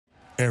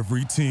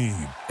Every team,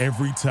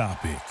 every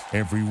topic,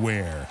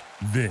 everywhere.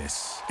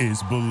 This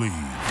is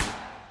Believe.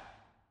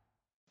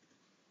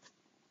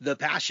 The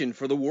passion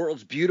for the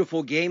world's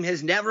beautiful game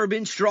has never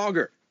been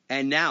stronger.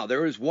 And now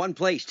there is one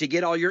place to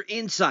get all your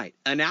insight,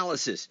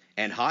 analysis,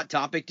 and hot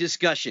topic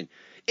discussion,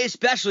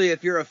 especially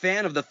if you're a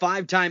fan of the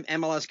 5-time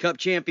MLS Cup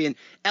champion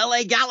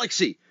LA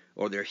Galaxy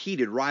or their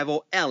heated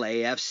rival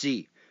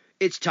LAFC.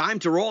 It's time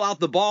to roll out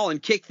the ball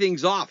and kick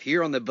things off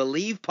here on the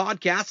Believe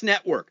Podcast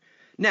Network.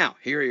 Now,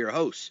 here are your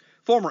hosts,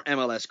 former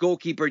MLS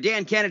goalkeeper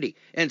Dan Kennedy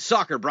and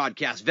soccer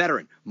broadcast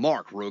veteran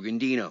Mark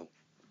Rogandino.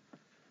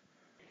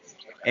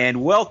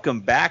 And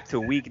welcome back to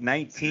week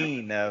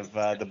 19 of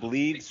the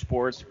Believe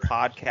Sports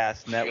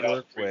Podcast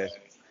Network with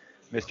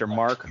Mr.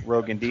 Mark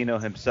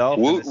Rogandino himself.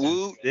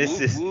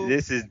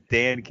 This is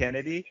Dan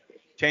Kennedy,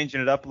 changing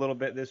it up a little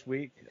bit this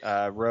week.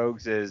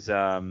 Rogues is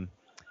having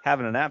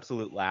an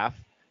absolute laugh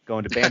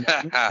going to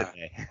Bandung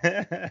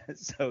today.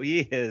 So he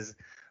is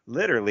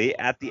literally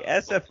at the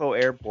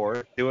SFO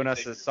airport doing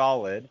us a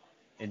solid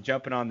and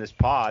jumping on this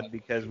pod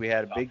because we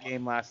had a big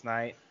game last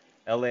night.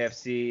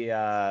 LAFC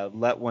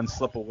let one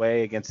slip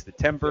away against the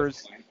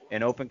Timbers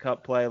in Open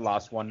Cup play,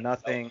 lost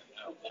 1-0.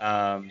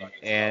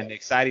 And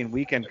exciting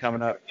weekend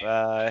coming up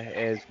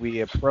as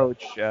we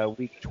approach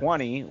week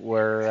 20,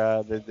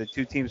 where the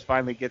two teams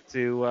finally get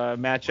to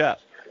match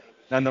up.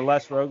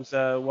 Nonetheless, Rogues,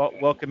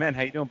 welcome in.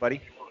 How you doing,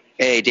 buddy?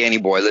 Hey, Danny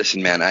boy,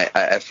 listen, man,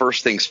 I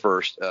first things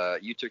first,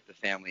 you took the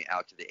family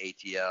out to the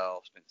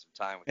ATL, spent some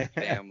time with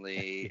the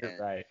family, and,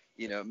 right.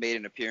 You know, made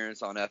an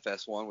appearance on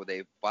FS1 with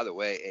by the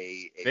way,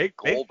 a big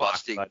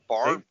goal-busting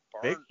barn.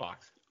 Big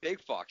Fox.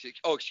 Big Fox.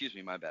 Oh, excuse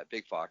me, my bad.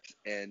 Big Fox.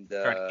 And,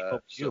 so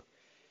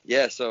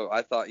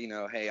I thought,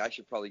 hey, I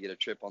should probably get a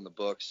trip on the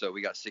books. So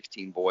we got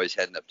 16 boys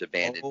heading up to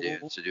Bandon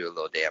Dunes to do a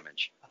little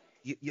damage.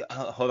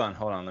 Hold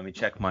on. Let me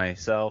check my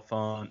cell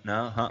phone.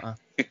 No,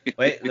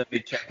 Wait, let me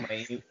check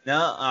my email.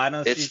 No, I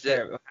don't see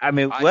there. I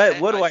mean, what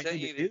do I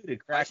need to do to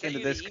crack into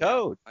this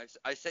code?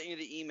 I sent you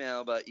the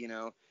email, but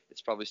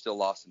it's probably still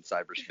lost in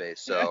cyberspace.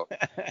 So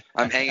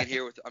I'm hanging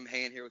here with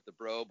the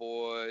bro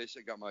boys.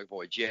 I got my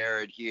boy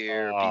Jared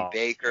here, Pete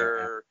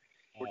Baker.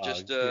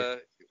 Yeah.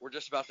 We're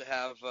just about to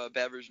have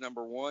beverage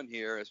number one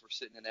here as we're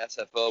sitting in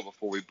SFO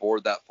before we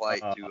board that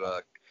flight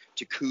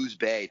to Coos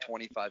Bay,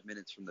 25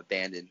 minutes from the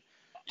Bandon.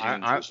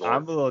 I'm a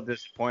little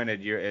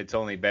disappointed. It's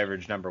only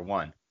beverage number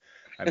one.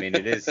 I mean,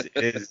 it is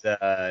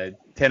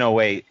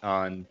 10:08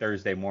 on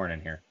Thursday morning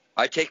here.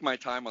 I take my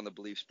time on the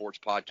Believe Sports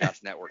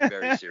Podcast Network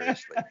very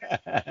seriously.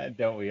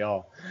 Don't we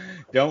all?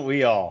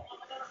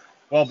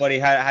 Well, buddy,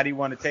 how do you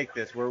want to take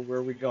this? Where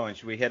are we going?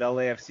 Should we hit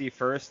LAFC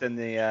first and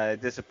the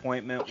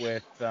disappointment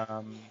with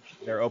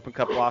their Open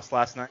Cup loss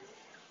last night?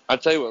 I'll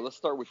tell you what. Let's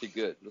start with the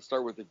good.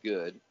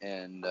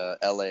 And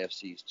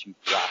LAFC's two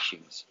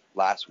thrashings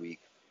last week.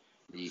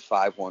 The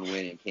 5-1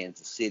 win in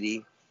Kansas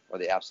City, where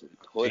they absolutely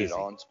put it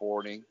on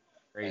Sporting.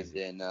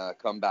 Crazy. And then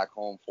come back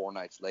home 4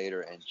 nights later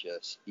and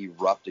just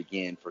erupt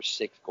again for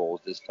 6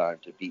 goals this time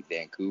to beat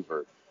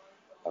Vancouver.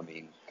 I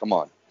mean, come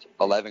on.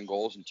 11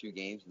 goals in 2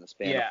 games in the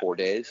span of 4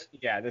 days.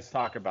 Yeah, let's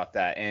talk about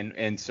that.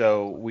 And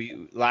so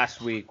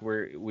last week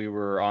we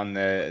were on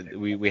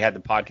we had the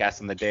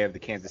podcast on the day of the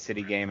Kansas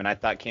City game, and I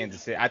thought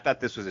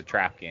this was a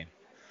trap game.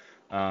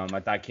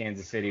 I thought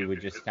Kansas City would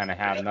just kind of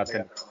have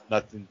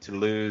nothing to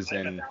lose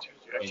and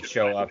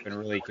show up and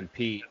really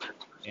compete.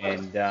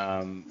 And,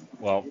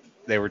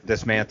 they were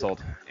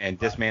dismantled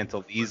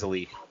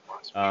easily.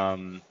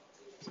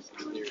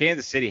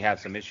 Kansas City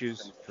have some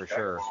issues for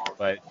sure,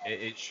 but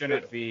it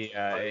shouldn't be.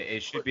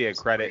 It should be a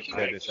credit to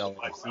this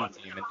LAFC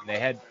team. And they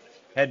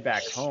head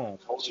back home.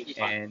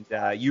 And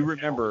you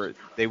remember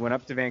they went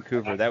up to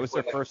Vancouver. That was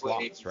their first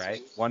loss,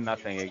 right?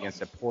 1-0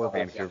 against a poor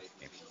Vancouver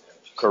team.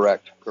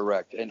 Correct.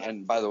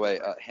 And by the way,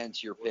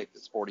 hence your pick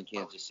that Sporting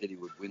Kansas City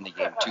would win the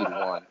game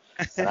 2-1.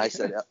 And I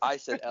said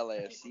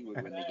LAFC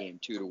would win the game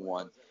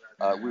 2-1.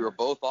 We were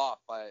both off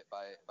by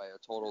a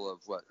total of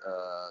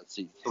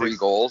 3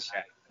 goals.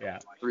 Yeah.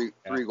 Three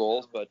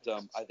goals, but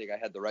I think I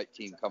had the right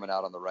team coming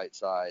out on the right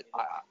side.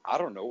 I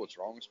don't know what's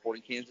wrong with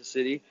Sporting Kansas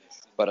City,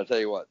 but I'll tell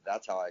you what,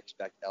 that's how I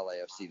expect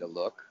LAFC to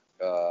look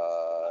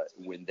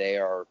when they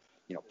are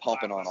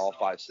pumping on all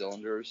 5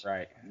 cylinders.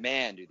 Right.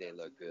 Man, do they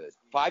look good.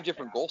 5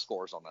 different goal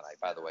scorers on the night,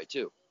 by the way,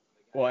 too.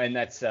 Well, and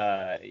that's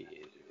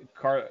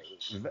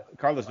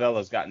Carlos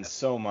Velo's gotten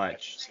so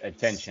much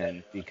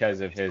attention because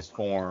of his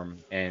form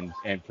and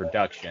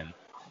production.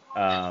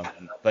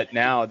 But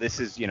now this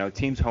is,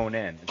 teams hone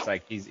in. It's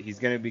like he's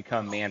going to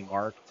become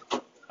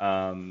man-marked,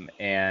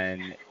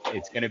 and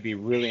it's going to be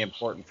really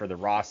important for the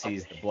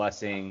Rossies, the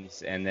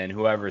Blessings, and then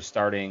whoever's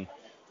starting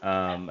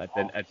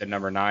at the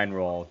number 9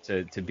 role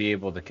to be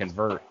able to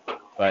convert.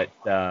 But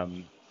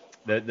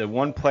the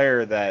one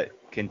player that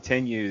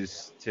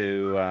continues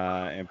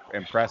to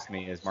impress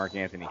me is Mark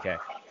Anthony Kaye.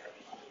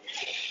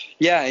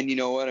 Yeah, and you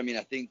know what? I mean,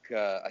 I think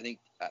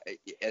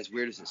as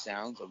weird as it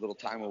sounds, a little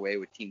time away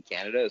with Team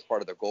Canada as part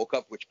of their Gold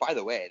Cup, which, by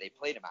the way, they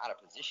played him out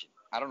of position.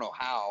 I don't know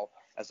how,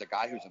 as a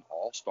guy who's an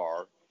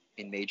all-star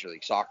in Major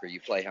League Soccer, you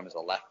play him as a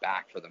left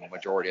back for the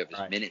majority of his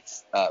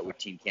minutes with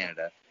Team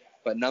Canada.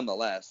 But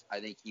nonetheless, I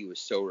think he was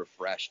so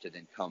refreshed to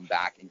then come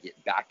back and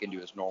get back into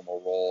his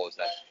normal role as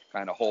that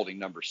kind of holding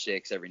number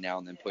 6 every now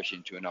and then, push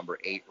into a number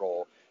 8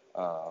 role.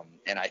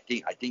 And I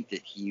think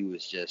that he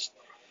was just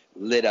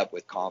lit up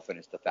with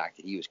confidence, the fact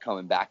that he was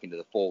coming back into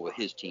the fold with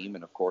his team,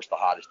 and of course the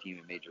hottest team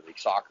in Major League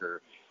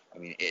Soccer. I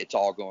mean, it's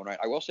all going right.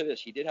 I will say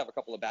this: he did have a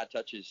couple of bad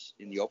touches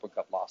in the Open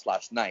Cup loss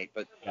last night,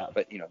 but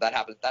you know, that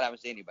happens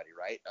to anybody,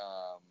 right?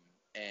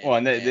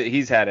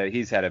 He's had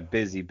a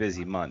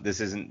busy month. This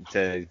isn't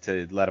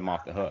to let him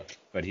off the hook,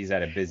 but he's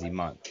had a busy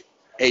month.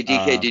 Hey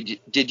DK,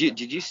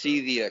 did you see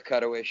the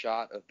cutaway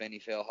shot of Benny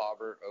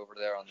Feilhaber over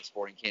there on the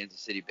Sporting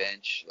Kansas City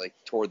bench, like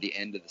toward the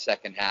end of the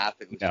second half?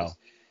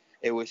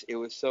 It was it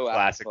was so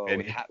classic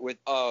with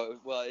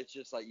it's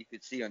just like you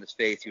could see on his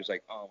face. He was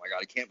like, oh my God,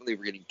 I can't believe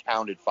we're getting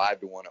pounded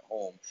 5-1 at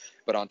home.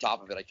 But on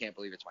top of it, I can't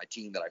believe it's my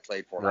team that I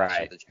played for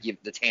last year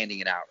that's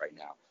handing it out right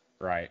now.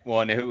 Right. Well,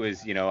 and it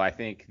was, I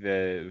think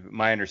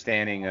my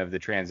understanding of the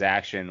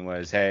transaction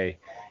was, hey,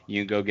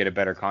 you can go get a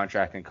better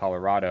contract in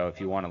Colorado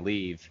if you want to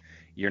leave.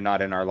 You're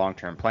not in our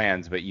long-term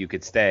plans, but you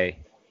could stay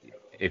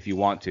if you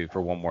want to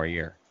for one more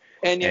year.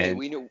 And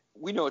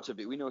we know it's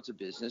a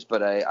business,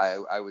 but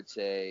I would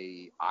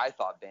say I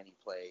thought Benny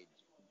played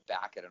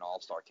back at an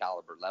all-star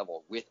caliber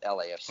level with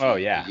LAFC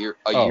a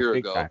year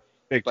ago. Time.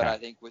 But I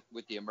think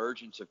with the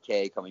emergence of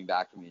Kay coming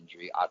back from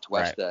injury,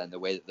 Atuesta, and the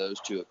way that those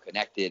two have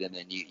connected, and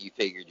then you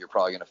figured you're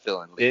probably going to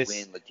fill in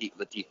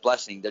Latif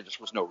Blessing, there just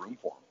was no room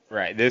for him.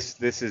 Right.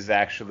 This is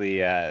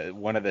actually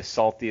one of the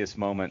saltiest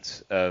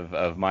moments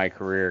of my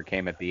career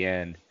came at the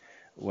end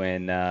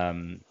when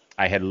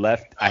I had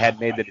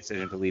made the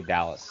decision to leave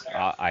Dallas.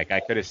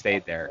 I could have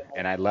stayed there,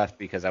 and I left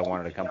because I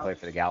wanted to come play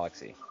for the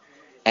Galaxy.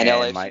 And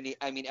LA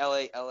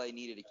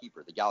needed a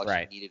keeper. The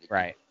Galaxy needed a keeper.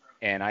 Right.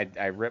 And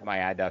I ripped my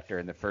adductor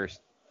in the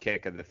first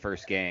kick of the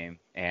first game,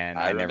 and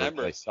I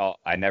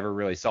never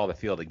really saw the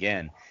field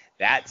again.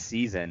 That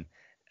season,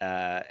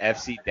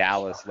 FC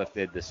Dallas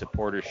lifted the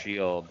Supporter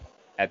Shield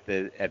at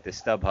the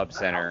StubHub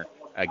Center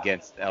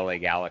against LA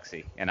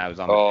Galaxy, and I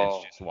was on the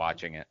bench just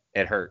watching it.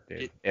 It hurt,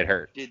 dude. It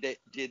hurt.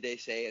 Did they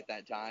say at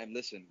that time,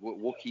 listen,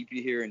 we'll keep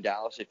you here in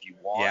Dallas if you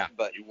want,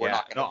 but we're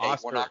not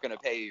going to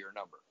pay you your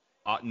number?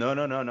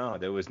 No.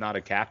 There was not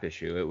a cap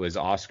issue. It was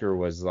Oscar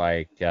was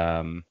like,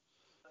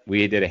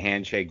 we did a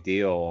handshake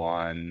deal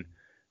on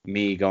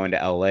me going to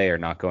LA or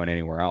not going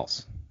anywhere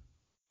else.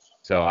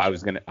 So I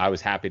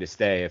was happy to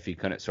stay if he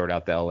couldn't sort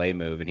out the LA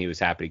move, and he was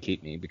happy to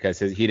keep me because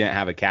he didn't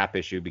have a cap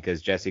issue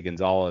because Jesse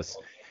Gonzalez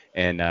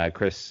and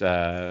Chris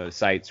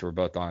Seitz were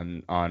both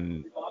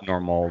on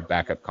normal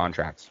backup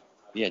contracts.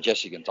 Yeah,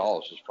 Jesse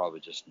Gonzalez was probably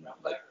just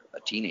like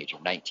a teenager,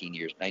 19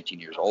 years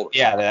old.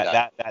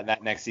 Yeah,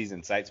 that next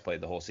season, Seitz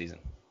played the whole season.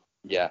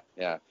 Yeah.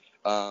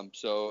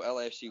 So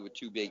LAFC with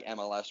 2 big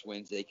MLS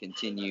wins, they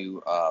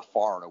continue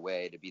far and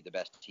away to be the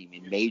best team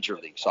in Major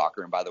League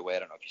Soccer. And by the way, I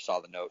don't know if you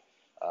saw the note,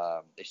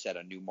 they set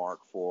a new mark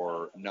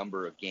for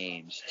number of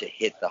games to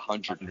hit the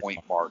 100-point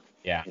mark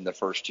in the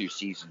first 2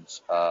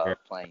 seasons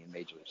playing in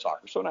Major League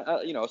Soccer. So,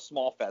 a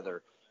small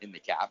feather in the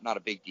cap, not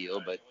a big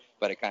deal, but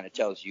it kind of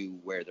tells you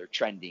where they're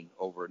trending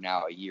over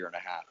now a year and a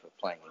half of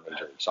playing in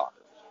Major League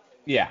Soccer.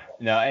 Yeah,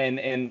 no,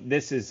 and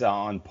this is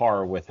on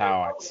par with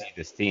how I see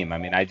this team. I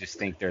mean, I just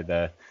think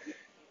they're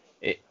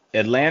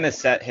Atlanta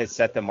has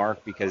set the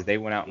mark because they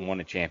went out and won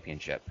a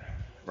championship,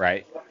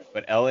 right?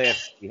 But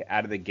LAFC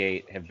out of the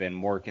gate have been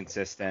more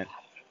consistent.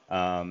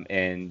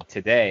 And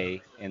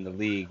today in the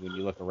league, when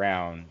you look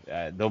around,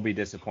 they'll be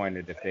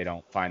disappointed if they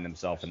don't find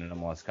themselves in an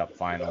MLS Cup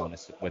final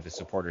with a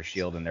Supporter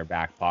Shield in their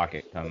back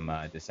pocket come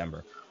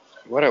December.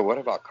 What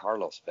about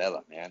Carlos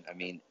Vela, man? I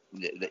mean,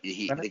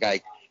 the guy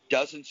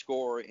doesn't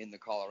score in the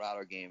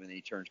Colorado game, and then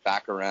he turns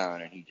back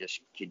around and he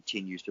just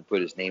continues to put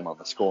his name on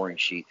the scoring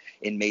sheet.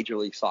 In Major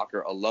League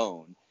Soccer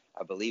alone,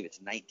 I believe it's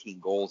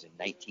 19 goals in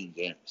 19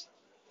 games.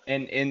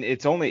 And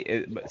it's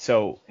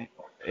so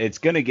it's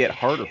going to get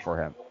harder for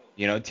him.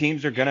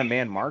 Teams are going to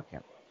man mark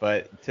him.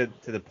 But to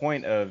the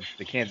point of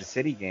the Kansas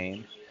City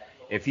game,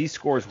 if he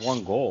scores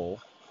 1 goal,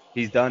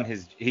 he's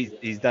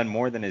done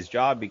more than his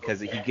job because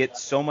he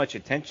gets so much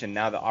attention.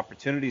 Now the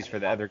opportunities for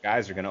the other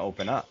guys are going to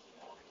open up.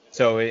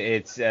 So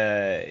it's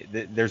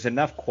there's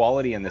enough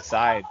quality in the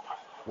side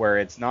where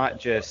it's not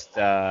just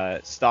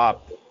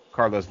stop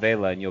Carlos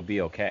Vela and you'll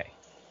be okay.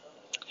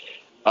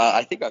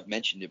 I think I've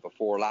mentioned it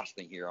before. Last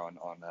thing here on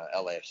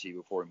LAFC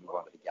before we move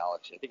on to the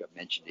Galaxy. I think I've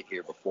mentioned it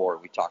here before.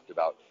 We talked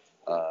about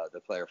the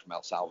player from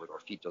El Salvador,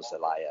 Fito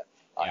Zelaya.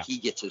 He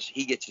gets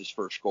his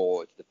first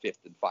goal. It's the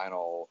 5th and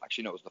final.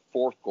 Actually, no, it was the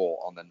 4th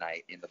goal on the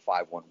night in the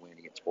 5-1 win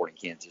against Sporting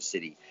Kansas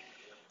City.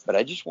 But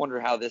I just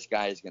wonder how this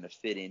guy is going to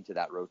fit into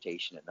that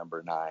rotation at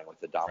number 9 with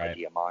Adama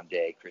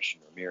Diomande,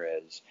 Christian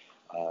Ramirez.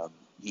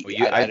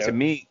 To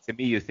me,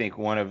 you think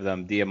one of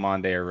them,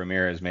 Diomande or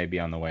Ramirez, may be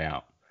on the way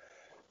out.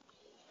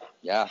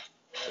 Yeah.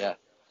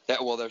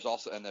 There's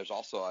also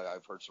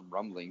I've heard some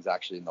rumblings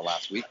actually in the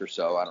last week or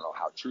so. I don't know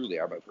how true they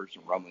are, but I've heard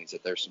some rumblings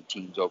that there's some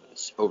teams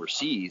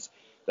overseas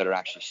that are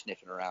actually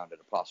sniffing around at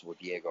a possible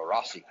Diego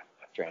Rossi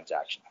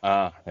transaction.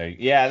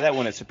 Yeah, that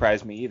wouldn't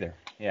surprise me either.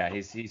 Yeah,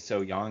 he's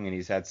so young and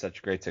he's had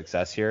such great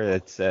success here.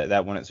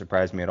 That wouldn't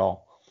surprise me at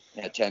all.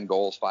 Yeah, 10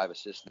 goals, 5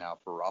 assists now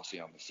for Rossi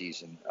on the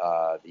season.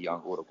 The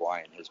young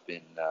Uruguayan has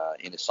been,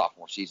 in his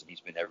sophomore season, he's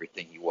been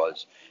everything he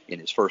was in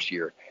his first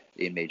year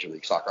in Major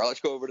League Soccer. All right, let's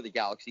go over to the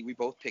Galaxy. We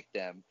both picked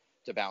them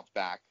to bounce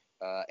back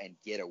and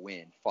get a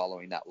win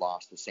following that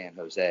loss to San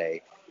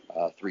Jose,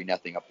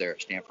 3-0 up there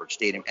at Stanford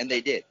Stadium. And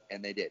they did.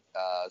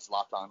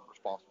 Zlatan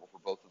responsible for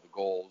both of the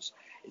goals.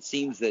 It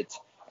seems that,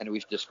 and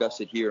we've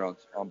discussed it here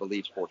on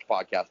Believe Sports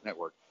Podcast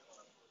Network,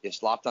 if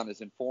Zlatan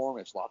is in form,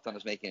 if Zlatan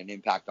is making an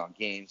impact on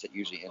games, it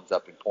usually ends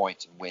up in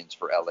points and wins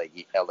for LA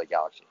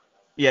Galaxy.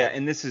 Yeah,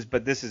 and this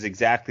is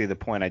exactly the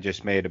point I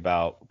just made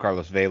about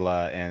Carlos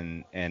Vela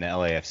and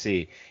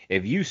LAFC.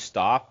 If you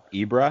stop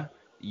Ibra,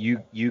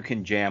 you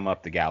can jam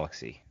up the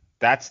Galaxy.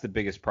 That's the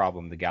biggest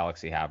problem the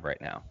Galaxy have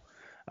right now.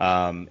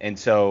 And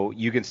so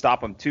you can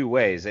stop them two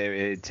ways.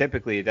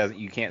 Typically, it doesn't.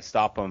 You can't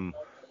stop them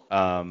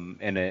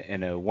in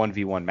a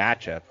 1v1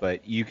 matchup,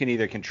 but you can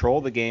either control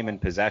the game in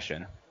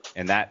possession,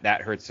 and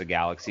that hurts the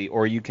Galaxy,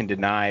 or you can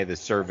deny the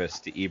service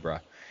to Ibra.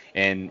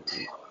 And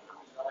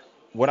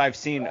what I've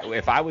seen,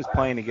 if I was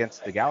playing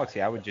against the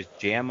Galaxy, I would just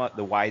jam up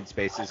the wide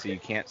spaces so you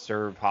can't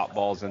serve hot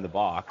balls in the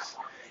box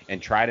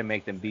and try to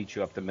make them beat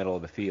you up the middle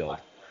of the field.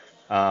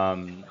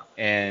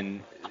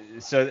 And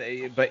so,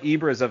 but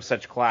Ibra's of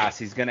such class,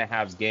 he's going to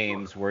have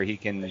games where he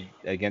can,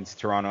 against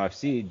Toronto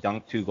FC,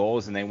 dunk 2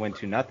 goals and they win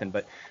 2-0.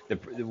 But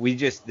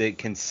the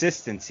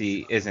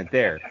consistency isn't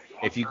there.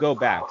 If you go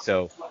back,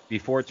 so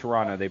before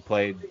Toronto, they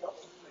played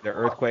the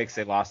Earthquakes,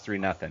 they lost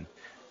 3-0.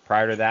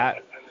 Prior to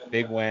that,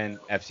 big win,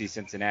 FC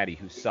Cincinnati,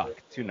 who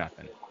sucked, 2-0.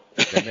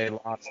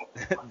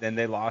 Then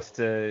they lost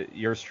to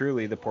yours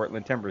truly, the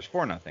Portland Timbers,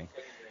 4-0.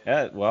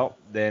 Well,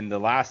 then the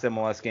last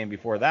MLS game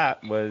before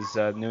that was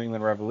New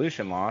England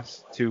Revolution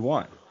loss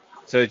 2-1.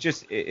 So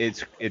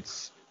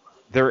it's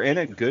they're in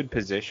a good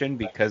position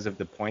because of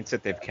the points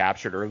that they've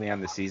captured early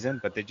on the season,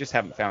 but they just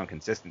haven't found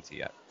consistency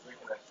yet.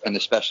 And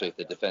especially at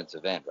the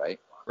defensive end, right?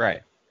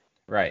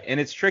 Right. And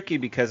it's tricky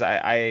because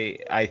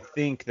I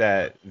think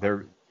that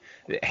they're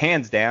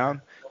hands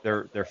down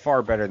they're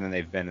far better than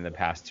they've been in the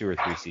past 2 or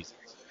 3 seasons.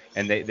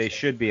 And they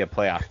should be a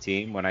playoff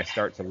team. When I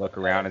start to look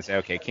around and say,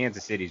 okay,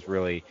 Kansas City's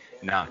really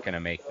not going to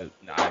make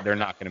they're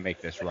not going to make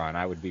this run.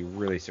 I would be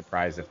really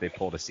surprised if they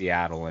pulled a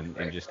Seattle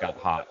and just got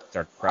hot,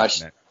 started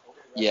crushing it.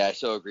 Yeah, I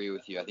so agree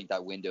with you. I think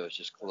that window is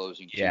just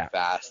closing too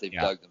fast. They've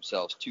dug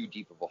themselves too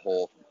deep of a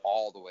hole from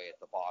all the way at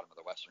the bottom of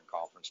the Western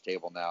Conference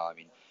table now. I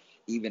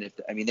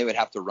mean, they would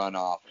have to run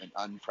off an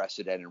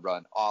unprecedented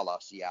run a la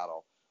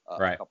Seattle.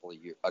 A couple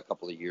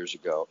of years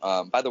ago.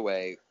 By the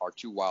way, our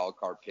 2 wild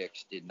card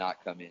picks did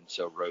not come in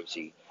so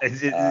rosy.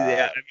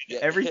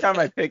 Every time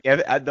I pick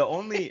with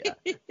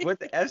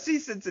the FC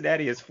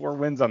Cincinnati has 4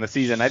 wins on the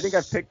season. I think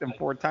I've picked them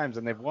 4 times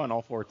and they've won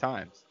all 4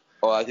 times.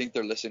 Oh, I think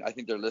they're listening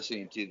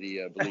to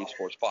the Believe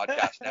Sports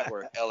Podcast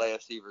Network,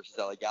 LAFC versus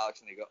LA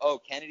Galaxy, and they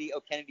go,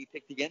 Kennedy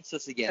picked against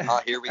us again.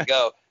 Here we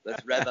go.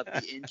 Let's rev up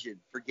the engine.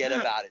 Forget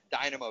about it.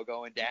 Dynamo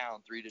going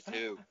down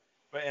 3-2.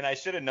 And I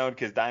should have known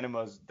because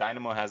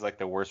Dynamo has like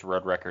the worst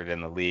road record in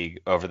the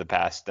league over the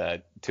past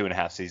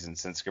 2.5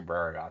 seasons since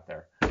Cabrera got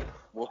there.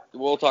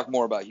 We'll talk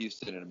more about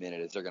Houston in a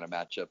minute as they're going to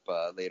match up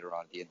later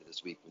on at the end of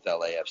this week with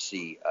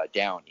LAFC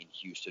down in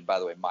Houston. By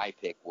the way, my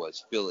pick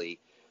was Philly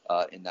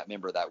in that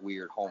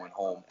weird home and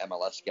home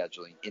MLS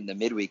scheduling. In the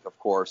midweek, of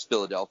course,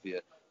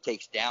 Philadelphia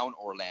takes down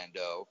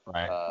Orlando.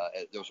 Right.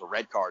 There was a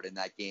red card in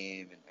that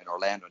game, and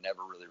Orlando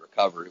never really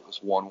recovered. It was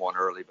 1-1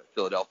 early, but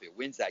Philadelphia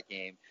wins that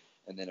game.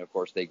 And then, of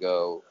course, they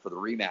go for the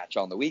rematch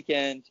on the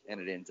weekend, and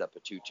it ends up a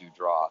 2-2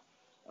 draw.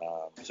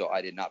 So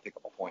I did not pick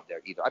up a point there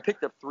either. I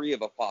picked up 3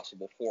 of a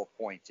possible 4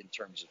 points in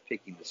terms of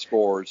picking the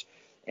scores.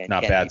 And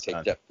not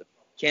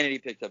Kennedy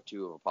picked up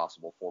 2 of a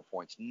possible 4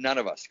 points. None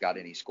of us got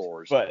any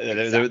scores. But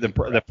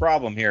the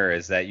problem here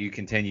is that you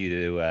continue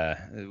to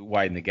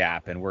widen the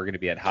gap, and we're going to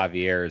be at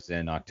Javier's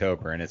in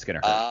October, and it's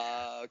going to hurt.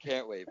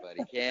 Can't wait,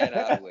 buddy.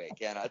 Cannot wait.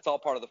 It's all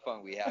part of the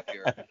fun we have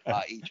here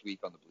each week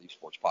on the Believe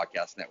Sports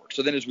Podcast Network.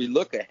 So then as we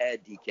look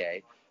ahead,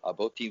 DK,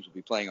 both teams will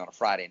be playing on a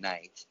Friday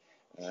night.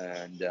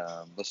 And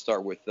let's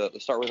start with the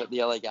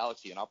LA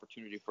Galaxy, an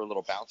opportunity for a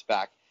little bounce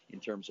back in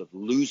terms of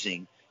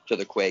losing to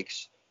the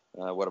Quakes.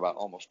 About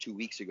almost 2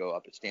 weeks ago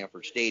up at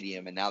Stanford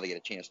Stadium, and now they get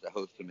a chance to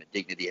host them at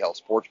Dignity Health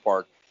Sports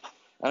Park.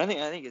 And I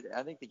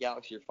think the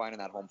Galaxy are finding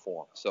that home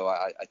form. So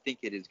I think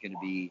it is going to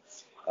be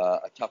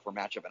a tougher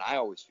matchup. And I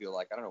always feel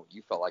like, I don't know what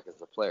you felt like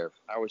as a player,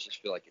 I always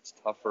just feel like it's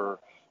tougher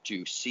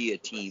to see a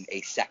team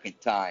a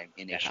second time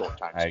in a short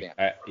time span.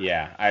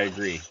 I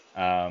agree.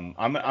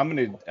 I'm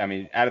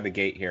out of the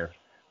gate here,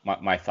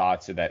 my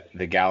thoughts are that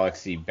the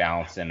Galaxy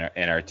bounce and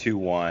are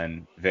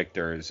 2-1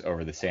 victors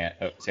over the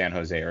San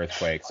Jose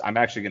Earthquakes. I'm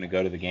actually going to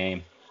go to the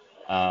game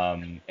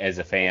as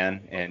a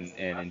fan and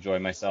enjoy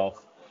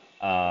myself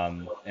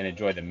and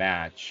enjoy the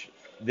match.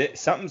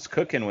 Something's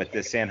cooking with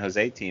this San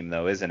Jose team,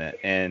 though, isn't it?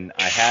 And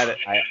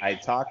I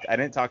didn't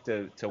talk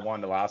to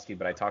Wondolowski,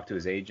 but I talked to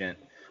his agent,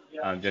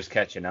 just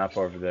catching up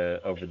over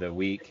the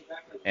week,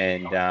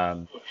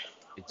 and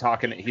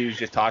he was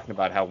just talking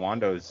about how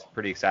Wando's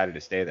pretty excited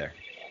to stay there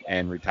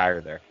and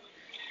retire there.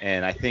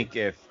 And I think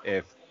if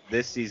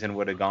this season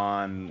would have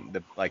gone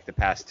the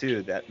past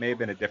two, that may have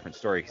been a different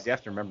story, because you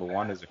have to remember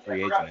Wando's a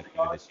free agent at the end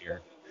of this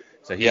year,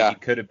 so he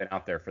could have been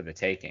out there for the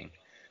taking.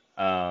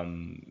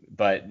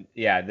 But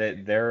yeah,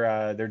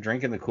 they're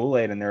drinking the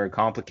Kool-Aid, and they're a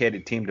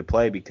complicated team to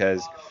play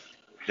because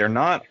they're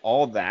not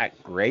all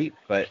that great,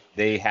 but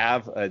they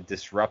have a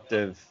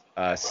disruptive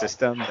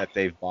system that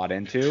they've bought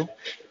into.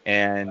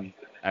 And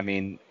I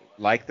mean,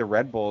 like the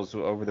Red Bulls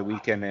over the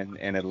weekend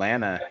in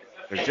Atlanta,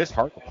 they're just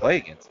hard to play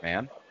against,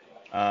 man.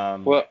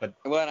 And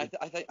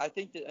I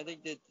think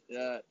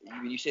that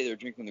when you say they're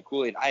drinking the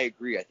Kool-Aid, I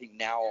agree. I think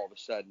now all of a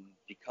sudden,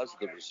 because of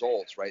the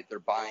results, right, they're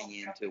buying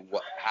into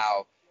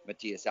how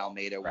Matias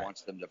Almeida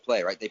wants them to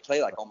play, right? They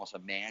play like almost a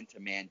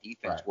man-to-man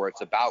defense where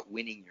it's about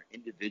winning your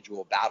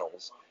individual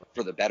battles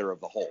for the better of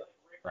the whole.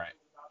 Right.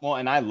 Well,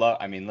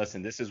 and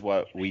listen, this is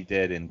what we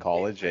did in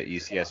college at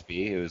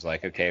UCSB. It was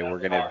like, okay, we're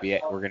gonna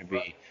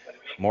be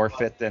more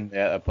fit than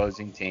the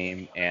opposing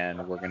team,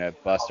 and we're gonna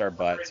bust our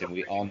butts, and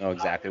we all know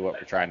exactly what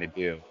we're trying to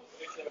do,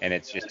 and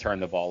it's just turn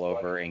the ball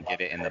over and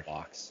get it in the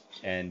box.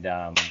 And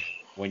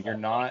when you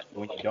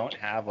don't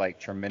have like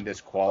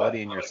tremendous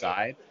quality in your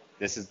side,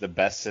 this is the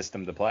best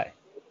system to play.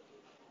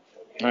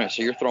 All right,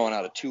 so you're throwing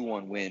out a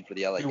 2-1 win for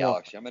the LA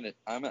Galaxy. I'm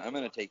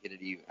gonna take it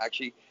at you.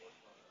 Actually,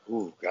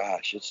 ooh,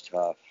 gosh, it's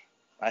tough.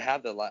 I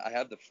have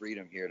the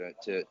freedom here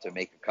to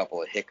make a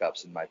couple of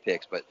hiccups in my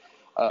picks, but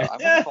I'm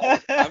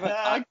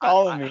gonna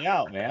calling me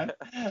out, man.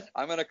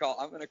 I'm gonna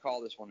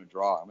call this one a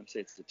draw. I'm gonna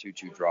say it's the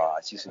 2-2 draw.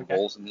 I see some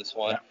goals in this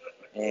one,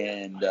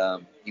 and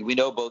we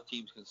know both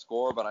teams can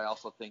score, but I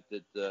also think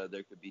that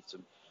there could be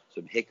some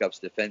hiccups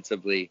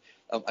defensively.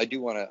 I do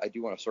want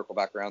to circle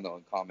back around though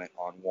and comment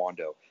on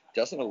Wando.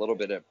 Doesn't a little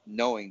bit of,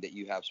 knowing that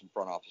you have some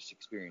front office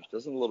experience,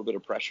 doesn't a little bit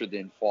of pressure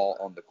then fall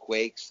on the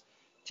Quakes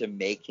to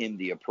make him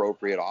the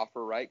appropriate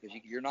offer, right? Because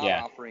you're not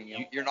offering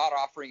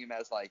him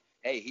as like,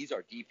 hey, he's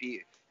our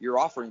DP. You're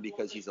offering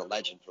because he's a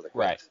legend for the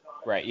Quakes.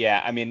 Right.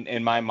 Yeah. I mean,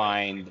 in my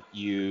mind,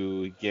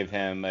 you give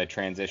him a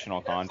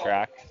transitional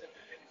contract,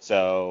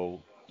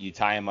 so you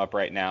tie him up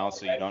right now,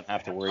 so you don't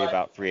have to worry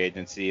about free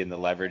agency and the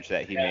leverage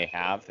that he may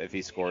have if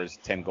he scores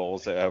 10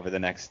 goals over the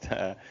next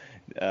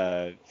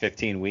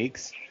 15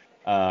 weeks.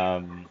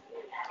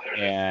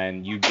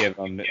 And you give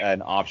him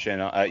an option,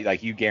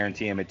 like you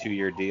guarantee him a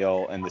 2-year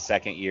deal, and the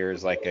second year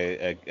is like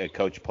a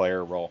coach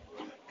player role,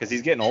 because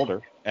he's getting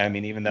older. I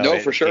mean, even though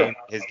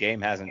his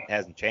game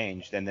hasn't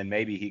changed, and then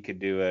maybe he could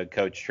do a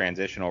coach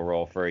transitional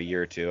role for a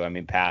year or two. I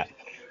mean, Pat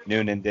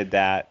Noonan did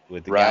that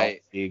with the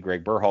Galaxy.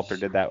 Greg Berhalter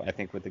did that, I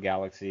think, with the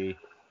Galaxy.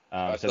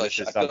 I feel like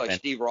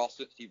Steve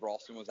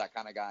Ralston was that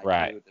kind of guy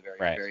too, at the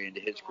very end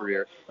of his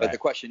career. But the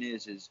question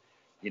is, as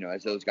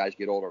those guys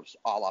get older,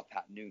 a la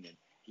Pat Noonan,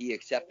 he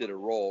accepted a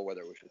role, whether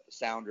it was with the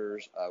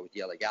Sounders, with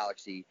the LA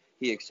Galaxy,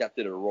 he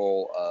accepted a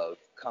role of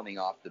coming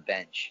off the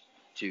bench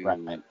to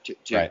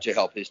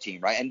help his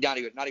team, right? And not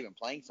even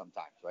playing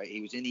sometimes, right?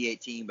 He was in the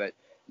 18, but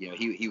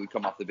he would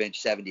come off the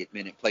bench 70th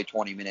minute, play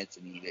 20 minutes,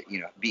 and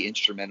be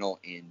instrumental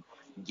in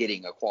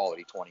getting a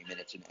quality 20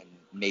 minutes and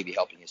maybe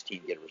helping his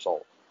team get a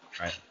result.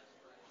 Right.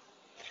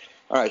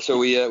 All right, so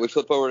we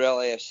flip over to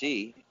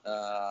LAFC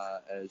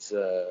as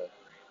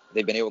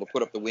they've been able to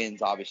put up the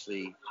wins,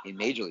 obviously, in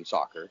Major League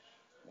Soccer.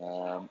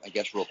 I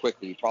guess real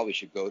quickly, you probably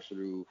should go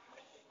through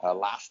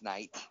last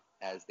night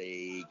as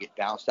they get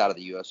bounced out of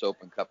the U.S.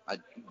 Open Cup.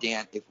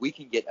 Dan, if we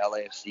can get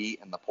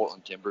LAFC and the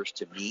Portland Timbers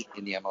to meet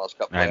in the MLS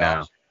Cup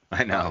playoffs,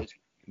 I know.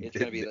 It's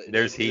going to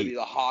be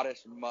the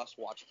hottest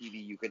must-watch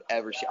TV you could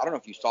ever see. I don't know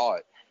if you saw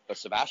it, but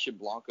Sebastian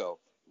Blanco,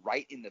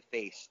 right in the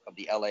face of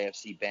the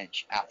LAFC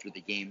bench after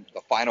the game,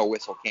 the final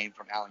whistle came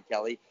from Alan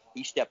Kelly.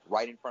 He stepped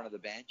right in front of the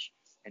bench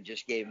and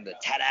just gave him the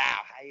 "ta-da,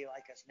 how you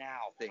like us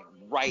now" thing.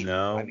 Right.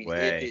 No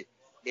way.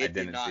 It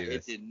did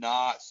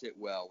not sit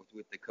well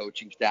with the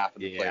coaching staff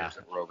and the players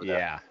that were over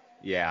there.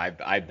 Yeah,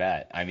 I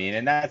bet. I mean,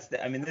 and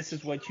this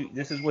is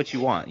what you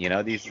want.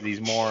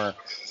 These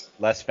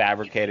less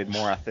fabricated,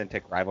 more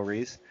authentic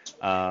rivalries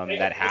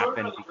that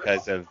happen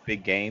because of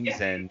big games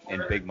and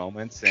big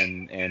moments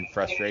and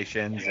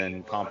frustrations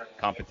and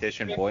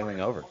competition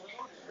boiling over.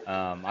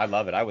 I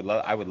love it. I would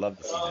love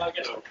to see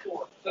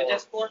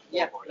that.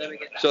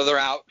 So they're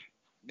out.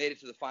 Made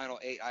it to the final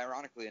 8.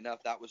 Ironically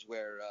enough, that was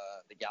where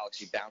the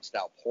Galaxy bounced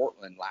out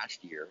Portland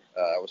last year.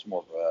 It was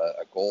more of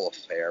a goal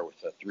affair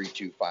with a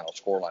 3-2 final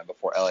scoreline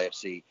before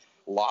LAFC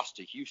lost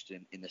to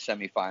Houston in the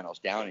semifinals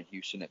down in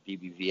Houston at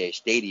BBVA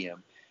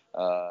Stadium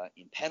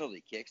in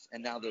penalty kicks.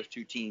 And now those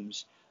two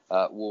teams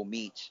will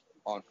meet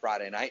on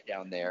Friday night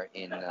down there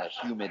in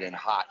humid and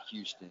hot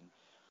Houston.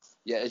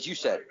 Yeah, as you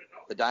said,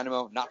 the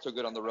Dynamo not so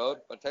good on the road,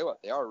 but I'll tell you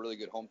what, they are a really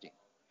good home team.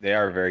 They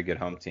are a very good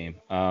home team.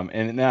 And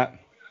in that,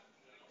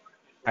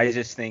 I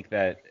just think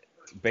that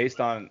based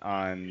on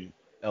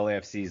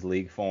LAFC's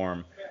league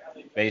form,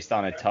 based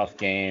on a tough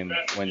game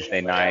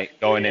Wednesday night,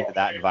 going into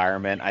that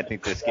environment, I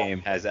think this game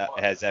has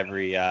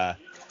every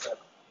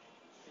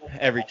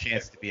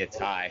chance to be a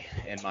tie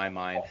in my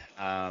mind.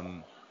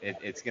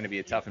 it's going to be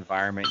a tough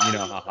environment. You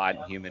know how hot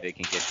and humid it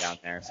can get down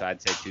there. So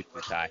I'd say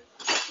 2-2 tie.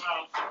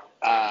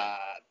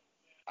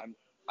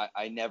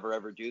 I never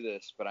ever do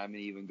this, but I'm going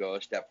to even go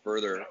a step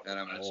further, and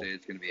I'm going to say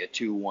it's going to be a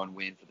 2-1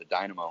 win for the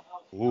Dynamo.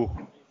 Ooh.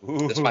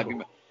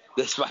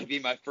 This might be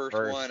my first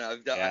one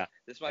I've done. Yeah.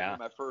 This might be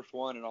my first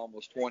one in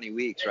almost 20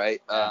 weeks, right?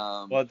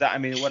 Yeah. I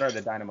mean, what are the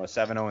Dynamo?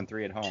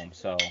 7-0-3 at home,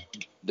 so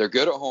they're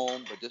good at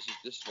home, but this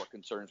is what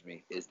concerns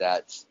me is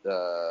that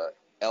the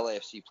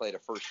LAFC played a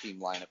first team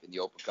lineup in the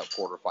Open Cup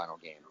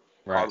quarterfinal game.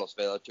 Right. Carlos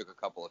Vela took a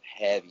couple of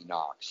heavy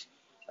knocks,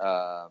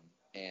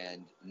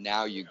 and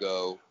now you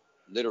go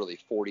literally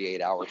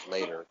 48 hours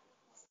later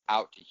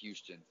out to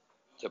Houston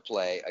to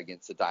play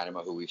against the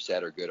Dynamo, who we've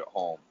said are good at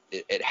home.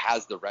 It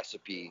has the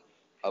recipe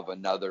of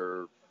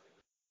another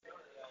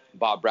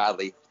Bob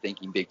Bradley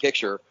thinking big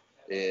picture.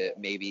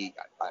 Maybe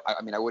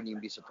I mean I wouldn't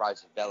even be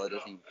surprised if Vela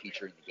doesn't even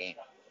feature in the game.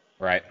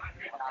 Right.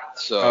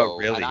 So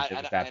really?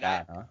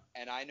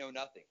 And I know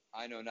nothing.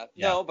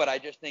 Yeah. No, but I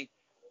just think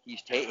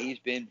he's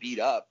been beat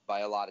up by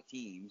a lot of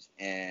teams,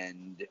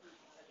 and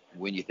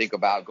when you think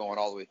about going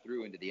all the way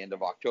through into the end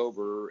of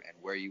October and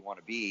where you want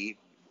to be,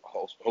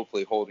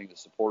 hopefully holding the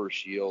Supporters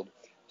Shield,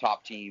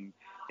 top team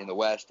in the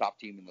West, top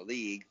team in the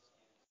league,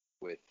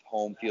 with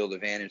home field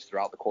advantage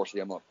throughout the course of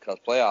the MLS Cup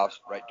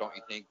playoffs, right? Don't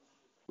you think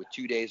with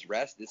 2 days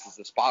rest, this is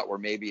the spot where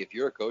maybe if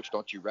you're a coach,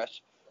 don't you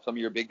rest some of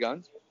your big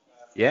guns?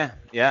 Yeah.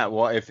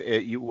 Well,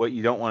 what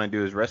you don't want to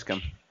do is risk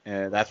them.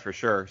 That's for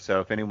sure. So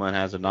if anyone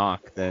has a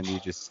knock, then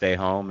you just stay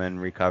home and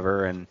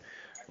recover, and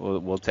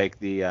we'll take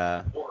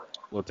the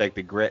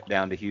grit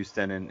down to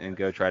Houston and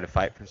go try to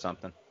fight for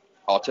something.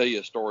 I'll tell you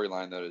a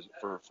storyline that is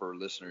for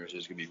listeners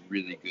is going to be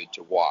really good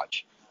to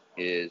watch.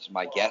 Is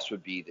my guess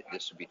would be that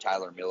this would be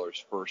Tyler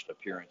Miller's first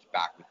appearance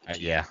back with the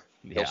team. Yeah.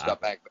 He'll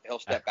step back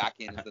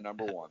in as the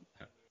number one.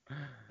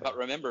 But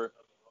remember,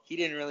 he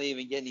didn't really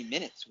even get any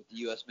minutes with the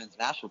U.S. men's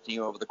national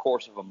team over the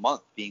course of a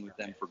month being with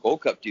them for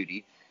Gold Cup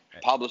duty.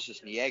 Pablo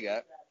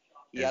Cisniega,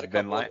 he had a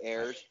couple of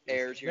errors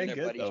here and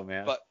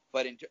there, but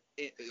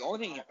the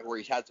only thing where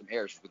he's had some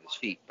errors is with his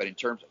feet. But in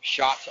terms of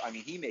shots, I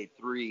mean, he made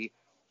 3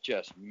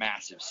 just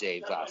massive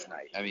saves last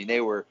night. I mean,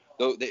 they were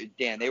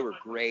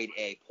grade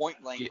A,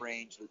 point blank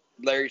range.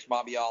 Larry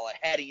Smabiala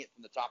heading it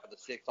from the top of the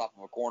 6 off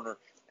of a corner,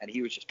 and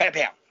he was just bam,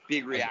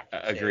 big reaction.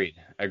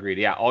 Agreed.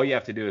 Yeah, all you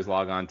have to do is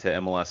log on to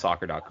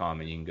MLSsoccer.com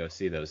and you can go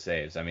see those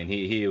saves. I mean,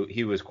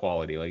 he was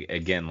quality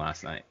again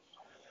last night.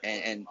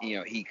 And you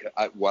know,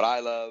 what I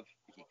love,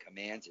 he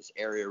commands his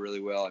area really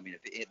well. I mean,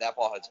 if that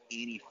ball has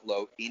any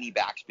float, any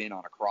backspin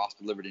on a cross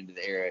delivered into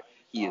the area,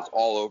 he is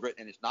all over it.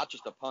 And it's not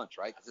just a punch,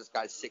 right? Because this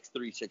guy's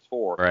 6'3",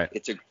 6'4". Right.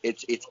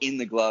 It's in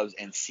the gloves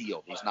and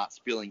sealed. He's not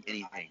spilling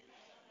anything.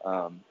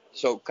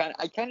 So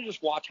I kind of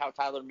just watch how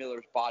Tyler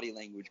Miller's body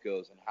language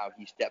goes and how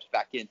he steps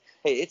back in.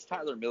 Hey, it's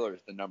Tyler Miller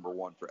is the number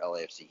one for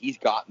LAFC. He's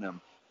gotten them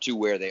to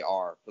where they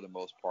are for the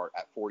most part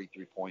at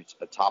 43 points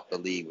atop the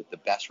league with the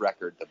best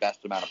record, the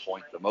best amount of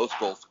points, the most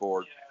goals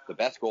scored, the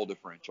best goal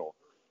differential.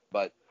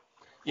 But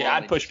yeah,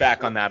 I'd push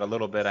back on that a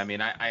little bit. I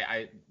mean,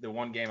 I the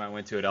one game I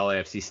went to at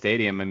LAFC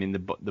Stadium, I mean,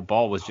 the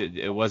ball was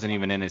it wasn't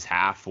even in his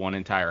half, one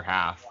entire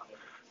half.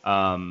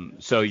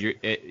 So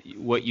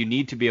what you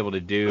need to be able to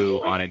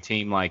do on a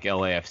team like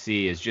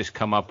LAFC is just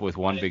come up with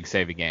one big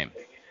save a game,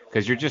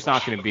 because you're just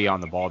not going to be on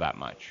the ball that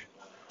much.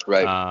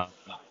 Right.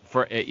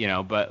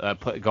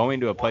 Going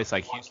to a place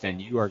like Houston,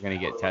 you are going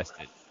to get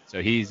tested.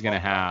 So he's going to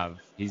have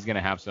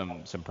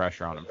some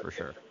pressure on him for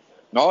sure.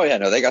 Oh yeah,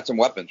 no, they got some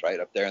weapons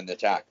right up there in the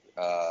attack.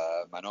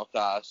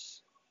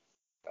 Manotas,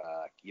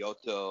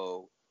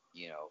 Kyoto,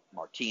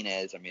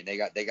 Martinez. I mean, they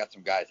got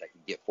some guys that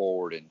can get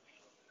forward, and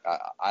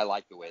I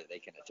like the way that they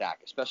can attack,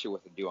 especially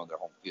what they do on their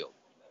home field.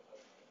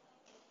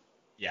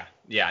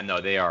 Yeah,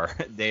 no, they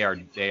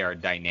are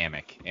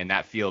dynamic, and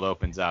that field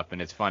opens up,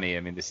 and it's funny.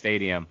 I mean, the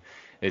stadium,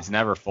 it's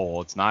never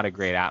full. It's not a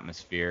great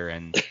atmosphere,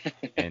 and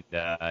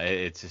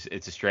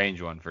it's a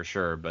strange one for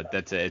sure. But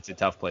it's a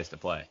tough place to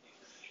play.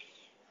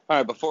 All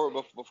right, before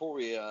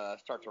we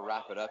start to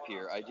wrap it up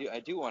here, I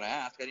do want to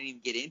ask. I didn't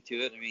even get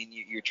into it. I mean,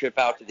 your trip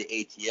out to the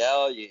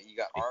ATL, you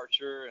got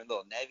Archer and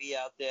little Nevy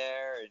out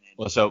there.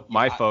 So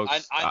my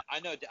folks,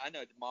 I know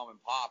Mom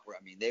and Pop were.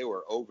 I mean, they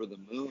were over the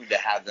moon to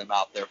have them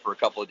out there for a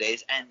couple of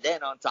days, and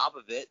then on top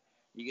of it,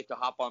 you get to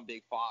hop on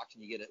Big Fox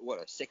and you get a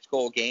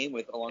 6-goal game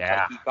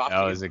alongside Keith Coffey.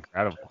 That was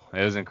incredible.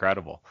 It was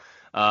incredible.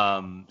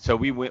 So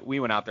we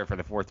went out there for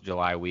the 4th of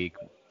July week.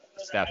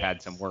 Steph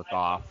had some work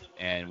off,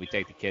 and we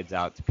take the kids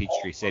out to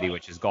Peachtree City,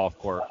 which is golf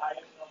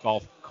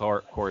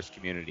course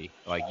community.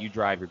 Like, you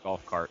drive your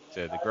golf cart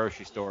to the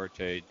grocery store,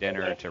 to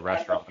dinner, to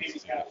restaurants, to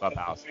the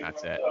clubhouse, and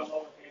that's it.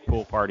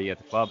 Pool party at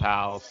the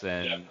clubhouse,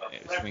 and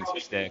swing some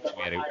sticks.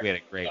 We had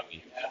a great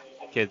week.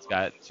 Kids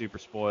got super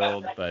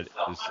spoiled, but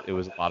it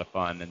was a lot of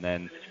fun. And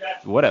then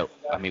what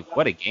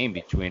a game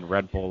between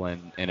Red Bull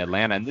and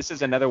Atlanta. And this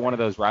is another one of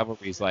those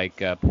rivalries like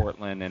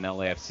Portland and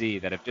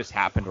LAFC that have just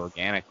happened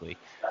organically,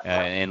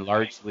 and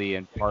largely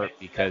in part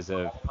because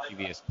of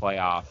previous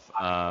playoff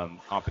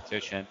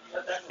competition.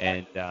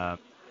 And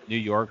New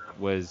York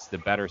was the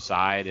better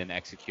side in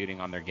executing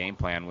on their game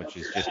plan, which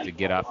is just to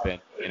get up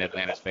in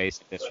Atlanta's face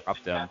and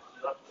disrupt them.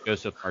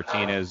 Joseph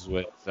Martinez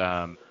was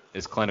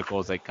as clinical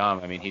as they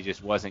come. I mean, he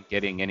just wasn't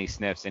getting any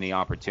sniffs, any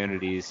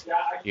opportunities.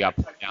 He got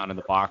put down in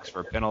the box for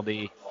a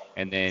penalty,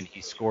 and then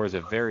he scores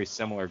a very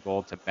similar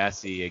goal to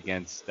Messi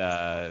against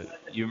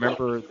you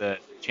remember the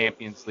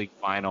Champions League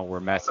final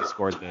where Messi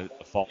scored the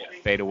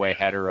fadeaway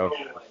header over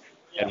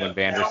Edwin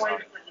van der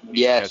Sar?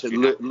 Yes, it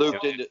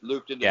looped into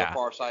the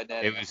far side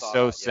net. It was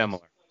so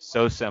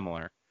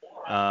similar.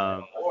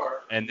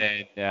 And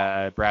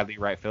then Bradley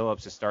Wright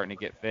Phillips is starting to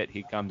get fit.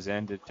 He comes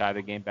in to tie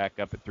the game back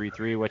up at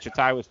 3-3, which a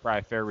tie was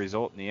probably a fair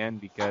result in the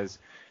end, because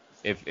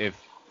if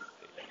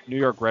New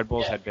York Red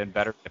Bulls had been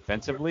better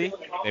defensively,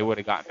 they would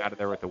have gotten out of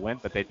there with a win,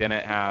 but they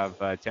didn't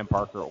have Tim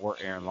Parker or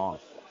Aaron Long.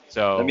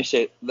 So let me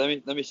say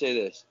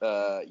this.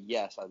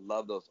 Yes, I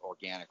love those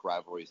organic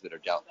rivalries that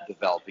are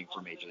developing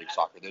for Major League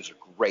Soccer. Those are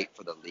great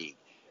for the league.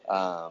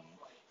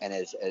 And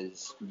as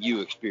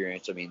you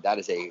experience, I mean, that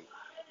is I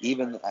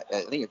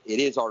think it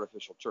is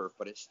artificial turf,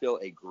 but it's still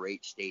a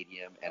great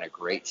stadium and a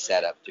great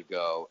setup to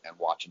go and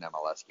watch an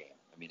MLS game.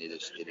 I mean, it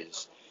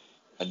is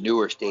a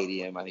newer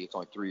stadium. I think it's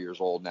only 3 years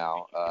old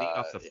now.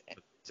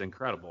 It's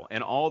incredible,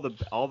 and all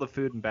the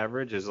food and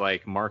beverage is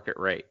like market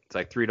rate. It's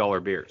like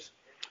 $3 beers.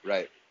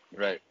 Right.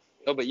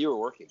 Oh, but you were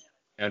working.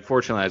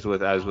 Unfortunately,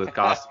 I was with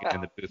Costigan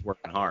in the booth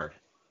working hard.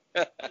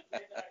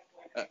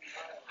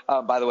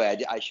 By the way,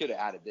 I should have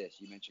added this.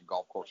 You mentioned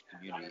golf course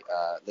community,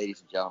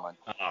 ladies and gentlemen.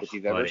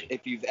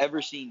 If you've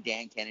ever seen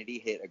Dan Kennedy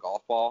hit a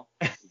golf ball,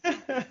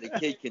 the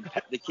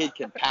kid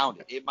can pound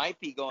it. It might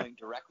be going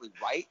directly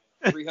right,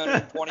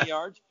 320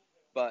 yards,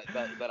 but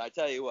I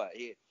tell you what,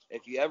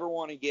 if you ever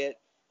want to get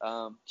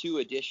 2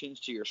 additions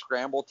to your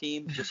scramble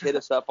team, just hit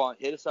us up on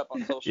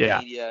social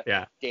media.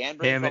 Yeah. Dan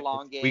brings the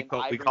long game. We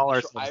call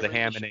ourselves the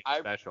ham and egg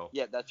special.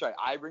 Yeah, that's right.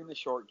 I bring the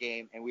short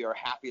game, and we are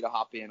happy to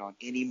hop in on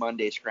any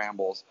Monday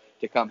scrambles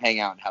to come hang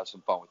out and have some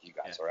fun with you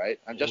guys. All right.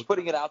 I'm just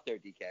putting it out there,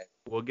 DK.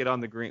 We'll get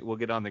on the green. We'll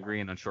get on the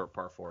green on short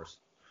par 4s.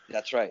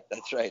 That's right.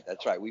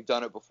 We've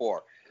done it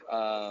before.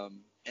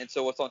 And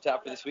so what's on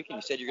tap for this weekend?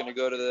 You said you're going to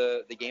go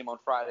to the game on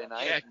Friday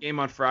night. Yeah, game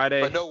on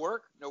Friday. But no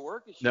work? No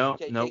work? No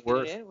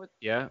work.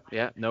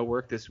 No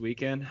work this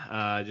weekend.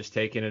 Just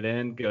taking it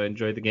in. Go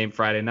enjoy the game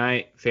Friday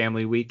night.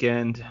 Family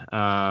weekend.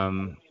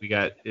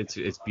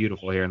 It's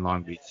beautiful here in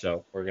Long Beach,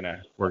 so we're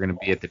gonna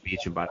be at the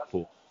beach and by the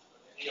pool.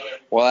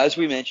 Well, as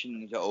we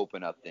mentioned to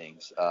open up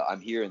things, I'm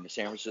here in the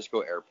San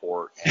Francisco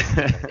airport, and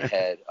we're going to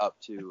head up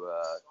to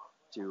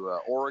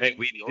Oregon. Hey,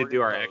 we need to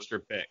do our extra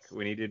pick.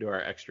 We need to do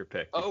our extra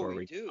pick. Oh,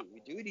 we do. We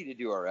do need to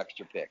do our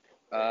extra pick.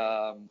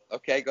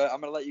 Okay, go.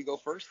 I'm going to let you go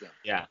first then.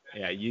 Yeah.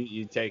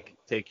 You take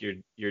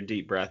your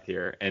deep breath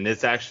here, and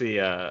it's actually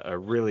a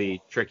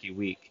really tricky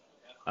week.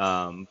 But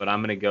I'm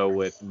going to go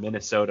with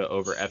Minnesota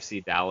over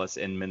FC Dallas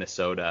in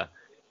Minnesota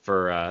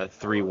for a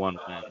 3-1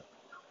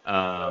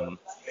 win,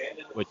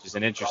 which is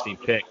an interesting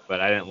pick,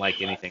 but I didn't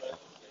like anything.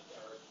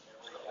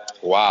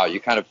 Wow, you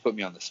kind of put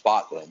me on the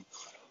spot then.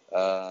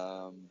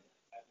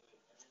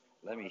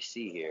 Let me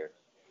see here.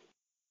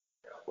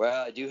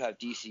 Well, I do have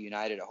DC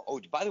United.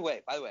 Oh, by the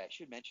way, I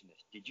should mention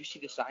this. Did you see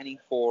the signing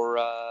for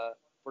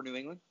New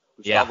England?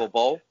 Gustavo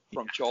Bo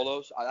from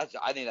Cholos. I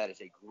think that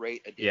is a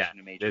great addition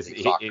to Major League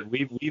Soccer.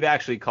 We've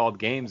actually called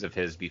games of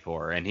his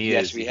before, and we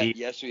have.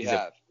 He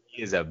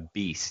is a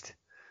beast.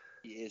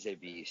 He is a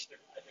beast.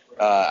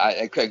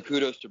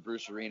 Kudos to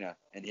Bruce Arena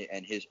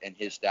and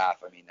his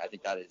staff. I mean, I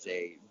think that is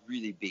a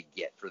really big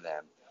get for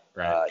them.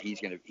 Right. He's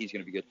gonna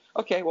be good.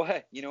 Okay, well,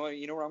 hey, you know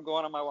where I'm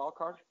going on my wild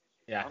card?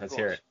 Yeah, let's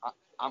hear it.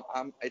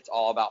 It's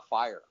all about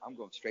fire. I'm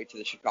going straight to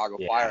the Chicago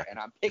Fire, and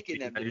I'm picking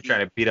them to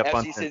trying to beat up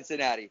FC on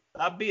Cincinnati.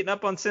 Stop beating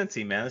up on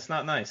Cincy, man. It's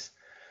not nice.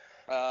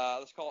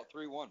 Let's call it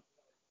 3-1.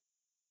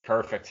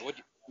 Perfect.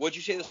 What'd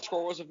you say the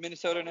score was of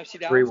Minnesota and FC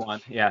Dallas?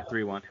 3-1. Yeah,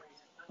 3-1. All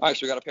right,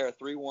 so we got a pair of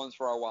 3-1s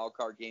for our wild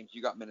card games.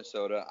 You got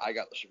Minnesota, I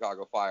got the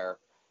Chicago Fire,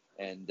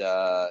 and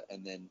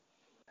then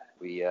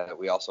we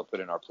also put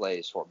in our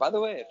plays for. By the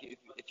way,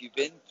 if you've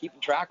been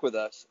keeping track with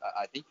us,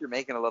 I think you're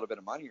making a little bit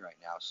of money right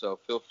now. So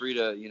feel free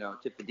to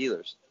tip the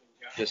dealers.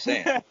 Just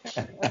saying.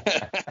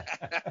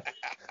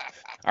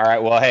 All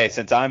right. Well, hey,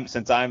 since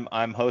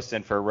I'm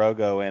hosting for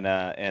Rogo in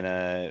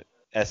a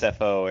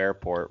SFO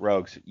airport,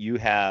 Rogues, you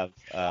have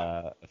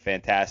a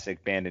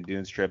fantastic Band and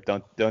Dunes trip.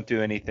 Don't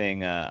do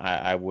anything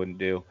I wouldn't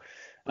do.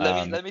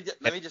 Let me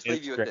just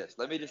leave you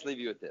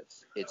with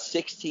this. It's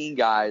 16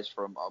 guys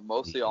from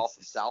mostly all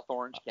from South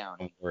Orange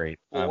County.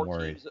 I'm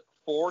worried.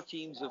 4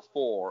 teams of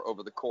 4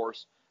 over the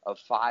course of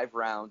 5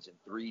 rounds in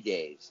 3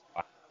 days.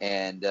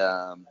 And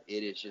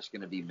it is just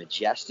going to be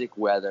majestic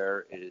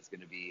weather. It is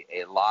going to be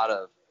a lot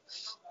of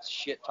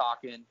shit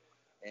talking.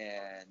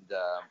 And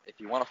if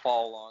you want to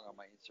follow along on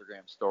my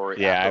Instagram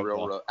story, at the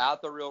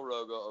Real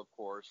Rogo, of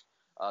course,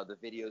 the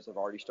videos have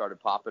already started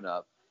popping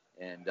up.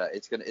 And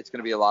it's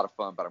gonna be a lot of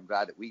fun, but I'm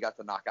glad that we got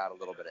to knock out a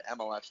little bit of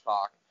MLS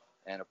talk,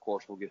 and of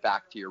course we'll get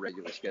back to your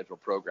regular scheduled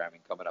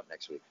programming coming up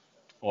next week.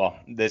 Well,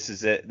 this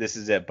is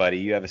it, buddy.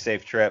 You have a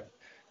safe trip.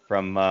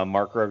 From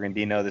Mark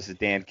Rogandino, this is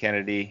Dan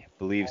Kennedy,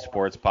 Believe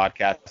Sports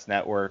Podcast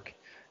Network.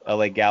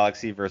 LA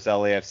Galaxy versus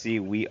LAFC.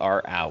 We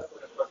are out.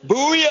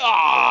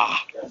 Booyah!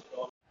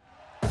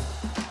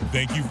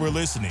 Thank you for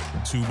listening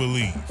to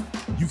Believe.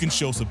 You can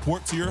show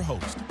support to your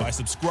host by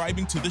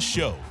subscribing to the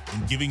show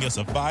and giving us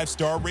a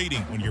 5-star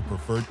rating on your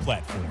preferred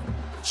platform.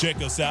 Check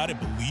us out at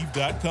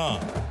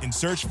Believe.com and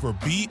search for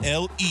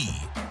BLEAV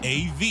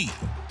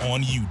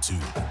on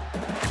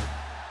YouTube.